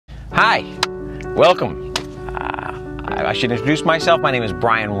Hi, welcome. I should introduce myself. My name is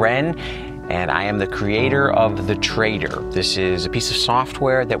Brian Wren, and I am the creator of The Trader. This is a piece of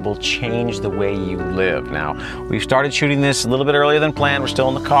software that will change the way you live. Now, we've started shooting this a little bit earlier than planned. We're still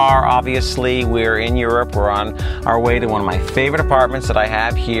in the car, obviously. We're in Europe. We're on our way to one of my favorite apartments that I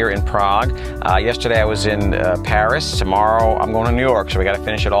have here in Prague. Yesterday I was in Paris. Tomorrow I'm going to New York, so we got to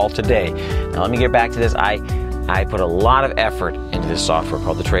finish it all today. Now, let me get back to this. I put a lot of effort into this software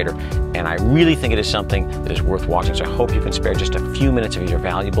called The Trader, and I really think it is something that is worth watching, so I hope you can spare just a few minutes of your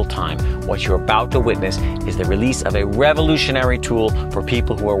valuable time. What you're about to witness is the release of a revolutionary tool for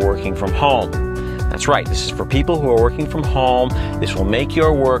people who are working from home. That's right, this is for people who are working from home. This will make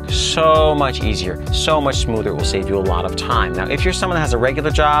your work so much easier, so much smoother. It will save you a lot of time. Now, if you're someone that has a regular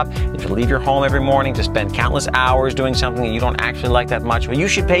job, if you leave your home every morning to spend countless hours doing something that you don't actually like that much, well, you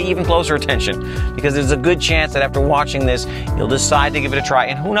should pay even closer attention, because there's a good chance that after watching this, you'll decide to give it a try.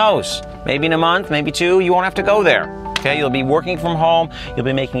 And who knows, maybe in a month, maybe two, you won't have to go there. Okay, you'll be working from home, you'll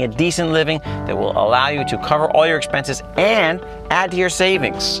be making a decent living that will allow you to cover all your expenses and add to your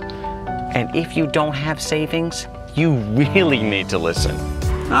savings. And if you don't have savings, you really need to listen.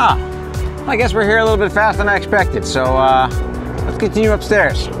 I guess we're here a little bit faster than I expected, so let's continue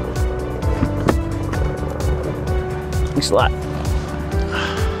upstairs. Thanks a lot.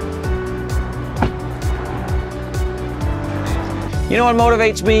 You know what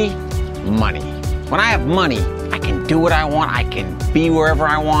motivates me? Money. When I have money, I can do what I want, I can be wherever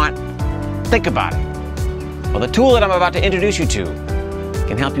I want. Think about it. Well, the tool that I'm about to introduce you to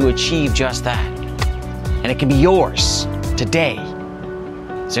can help you achieve just that. And it can be yours today.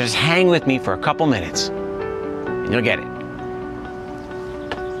 So just hang with me for a couple minutes and you'll get it.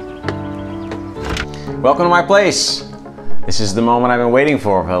 Welcome to my place. This is the moment I've been waiting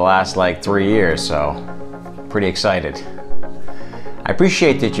for the last like 3 years, so pretty excited. I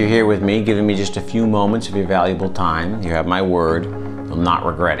appreciate that you're here with me, giving me just a few moments of your valuable time. You have my word, you'll not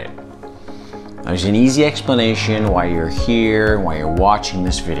regret it. There's an easy explanation why you're here, why you're watching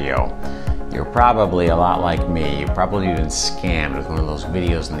this video. You're probably a lot like me. You've probably been scammed with one of those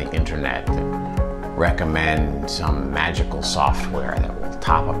videos on the internet that recommend some magical software that will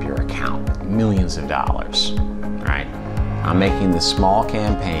top up your account with millions of dollars, right? I'm making this small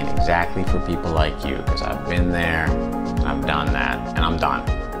campaign exactly for people like you, because I've been there, and I've done that, and I'm done,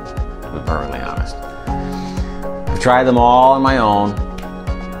 to be perfectly honest. I've tried them all on my own.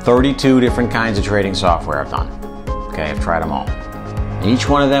 32 different kinds of trading software I've done. Okay, I've tried them all. Each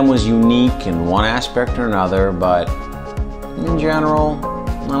one of them was unique in one aspect or another, but in general,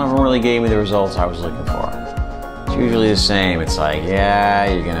 none of them really gave me the results I was looking for. It's usually the same. It's like, yeah,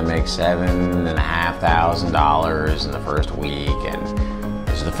 you're gonna make $7,500 in the first week, and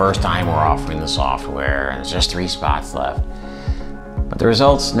this is the first time we're offering the software, and there's just 3 spots left. But the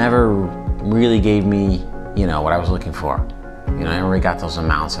results never really gave me, what I was looking for. I never got those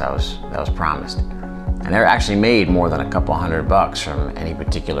amounts that was promised. I never actually made more than a couple $100 from any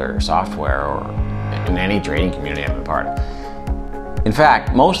particular software or in any trading community I've been part of. In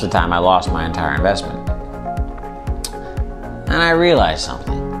fact, most of the time I lost my entire investment. And I realized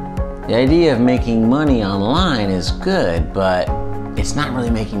something. The idea of making money online is good, but it's not really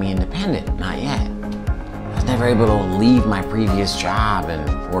making me independent, not yet. I was never able to leave my previous job and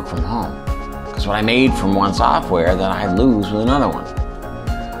work from home. Because what I made from one software, that I'd lose with another one.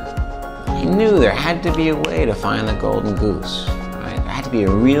 I knew there had to be a way to find the golden goose. Right? There had to be a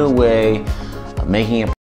real way of making it